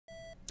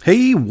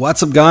Hey,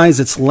 what's up guys,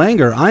 it's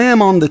Langer. I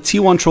am on the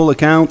T1 Troll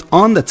account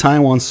on the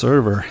Taiwan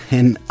server,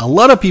 and a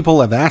lot of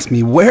people have asked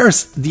me,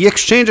 where's the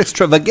Exchange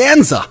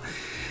Extravaganza?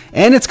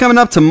 And it's coming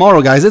up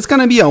tomorrow, guys. It's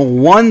going to be a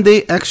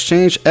one-day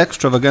Exchange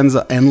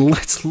Extravaganza, and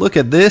let's look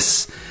at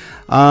this.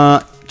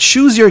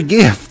 Choose your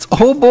gift.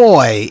 Oh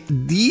boy,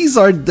 these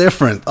are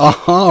different.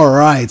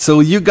 Alright, so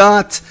you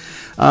got,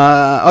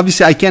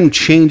 obviously I can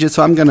change it,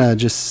 so I'm going to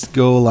just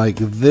go like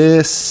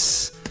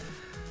this,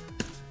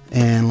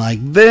 and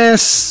like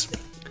this.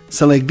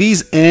 Select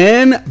these,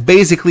 and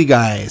basically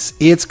guys,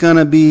 it's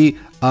gonna be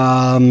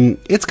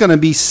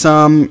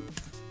some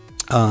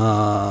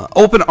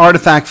open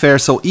artifact fair,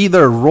 so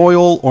either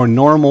royal or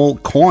normal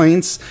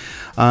coins.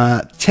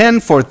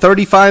 10 for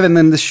 35, and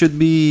then this should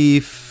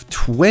be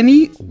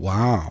 20.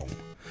 Wow.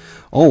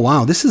 Oh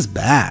wow, this is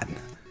bad.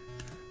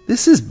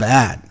 This is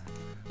bad.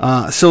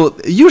 So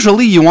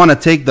usually you want to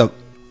take the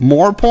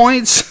more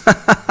points,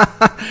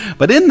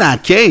 but in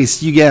that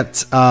case you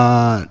get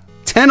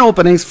 10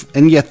 openings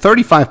and you get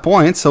 35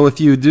 points. So if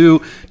you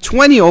do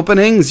 20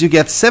 openings, you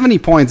get 70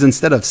 points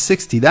instead of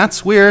 60.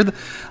 That's weird,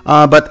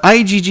 but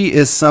IGG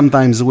is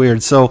sometimes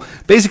weird. So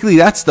basically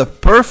that's the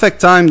perfect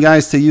time,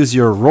 guys, to use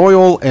your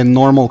royal and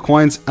normal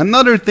coins.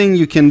 Another thing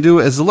you can do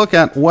is look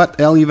at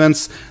what L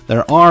events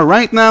there are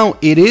right now.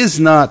 It is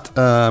not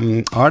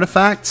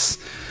artifacts,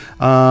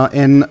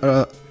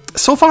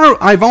 so far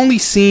I've only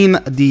seen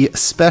the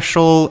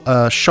special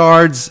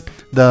shards,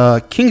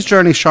 the King's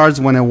Journey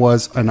shards, when it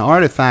was an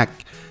artifact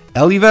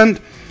L event.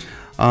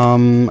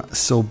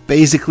 So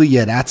basically,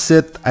 yeah, that's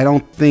it. I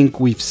don't think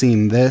we've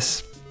seen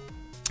this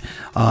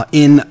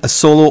in a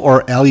solo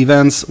or L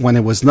events when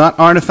it was not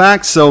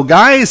artifacts. So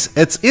guys,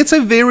 it's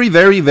a very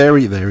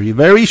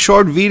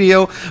short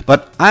video,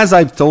 but as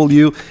I've told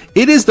you,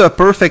 it is the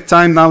perfect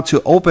time now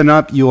to open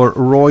up your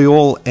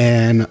royal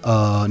and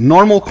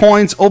normal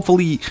coins.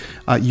 Hopefully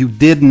you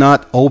did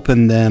not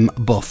open them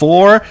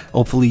before.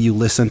 Hopefully you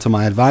listened to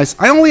my advice.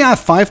 I only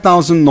have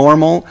 5,000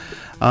 normal,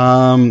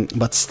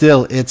 but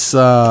still it's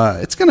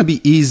gonna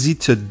be easy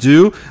to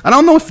do. I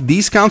don't know if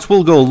these counts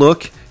will go.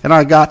 Look, and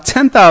I got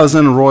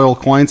 10,000 royal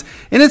coins,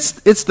 and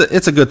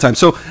it's a good time.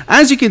 So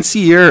as you can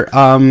see here,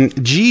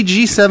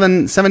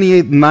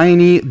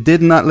 GG7890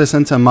 did not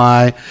listen to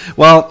my,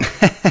 well,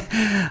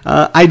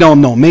 I don't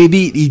know,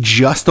 maybe he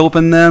just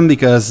opened them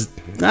because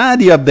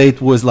the update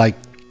was like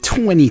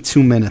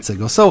 22 minutes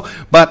ago. So,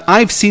 but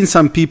I've seen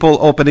some people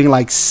opening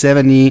like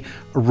 70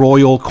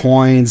 royal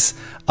coins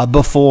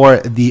before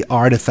the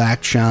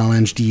artifact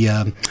challenge,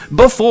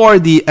 before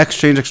the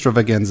Exchange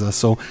Extravaganza.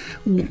 So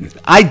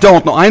I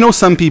don't know. I know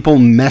some people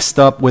messed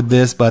up with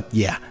this, but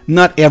yeah,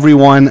 not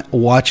everyone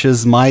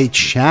watches my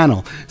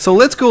channel. So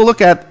let's go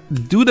look at,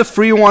 do the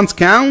free ones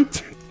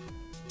count?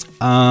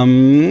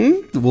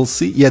 We'll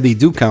see. Yeah, they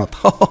do count.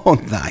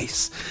 Oh,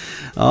 nice.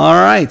 All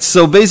right.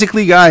 So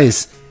basically,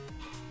 guys,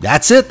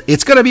 that's it.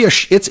 It's gonna be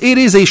it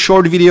is a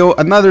short video.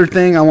 Another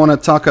thing I want to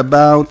talk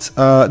about,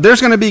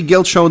 there's gonna be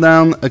Guild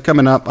Showdown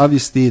coming up.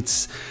 Obviously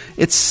it's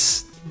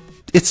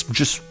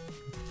just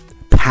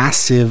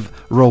passive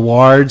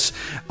rewards.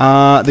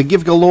 The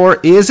Give Galore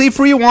is a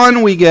free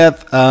one. We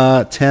get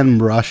 10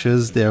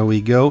 brushes. There we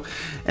go,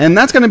 and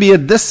that's gonna be a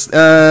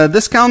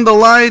discount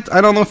delight.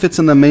 I don't know if it's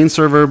in the main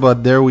server,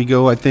 but there we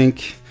go. I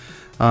think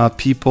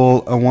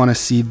people want to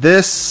see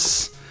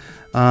this.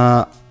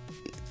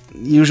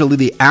 Usually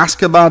they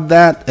ask about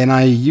that, and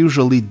I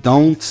usually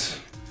don't,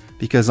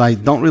 because I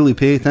don't really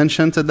pay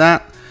attention to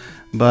that.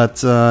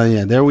 But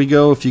yeah, there we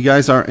go. If you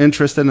guys are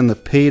interested in the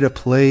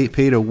pay-to-play,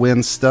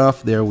 pay-to-win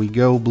stuff, there we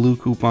go. Blue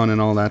coupon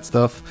and all that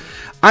stuff.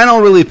 I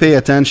don't really pay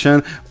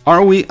attention.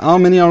 How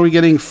many are we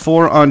getting?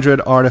 400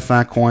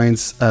 artifact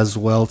coins as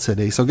well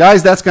today. So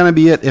guys, that's gonna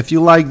be it. If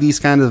you like these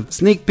kind of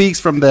sneak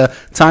peeks from the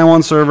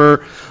Taiwan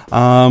server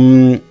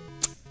and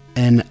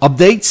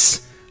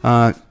updates,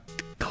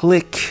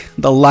 click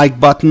the like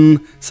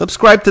button,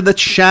 subscribe to the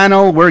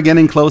channel. We're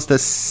getting close to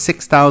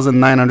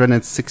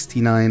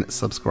 6,969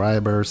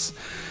 subscribers.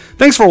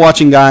 Thanks for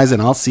watching, guys,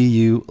 and I'll see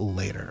you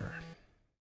later.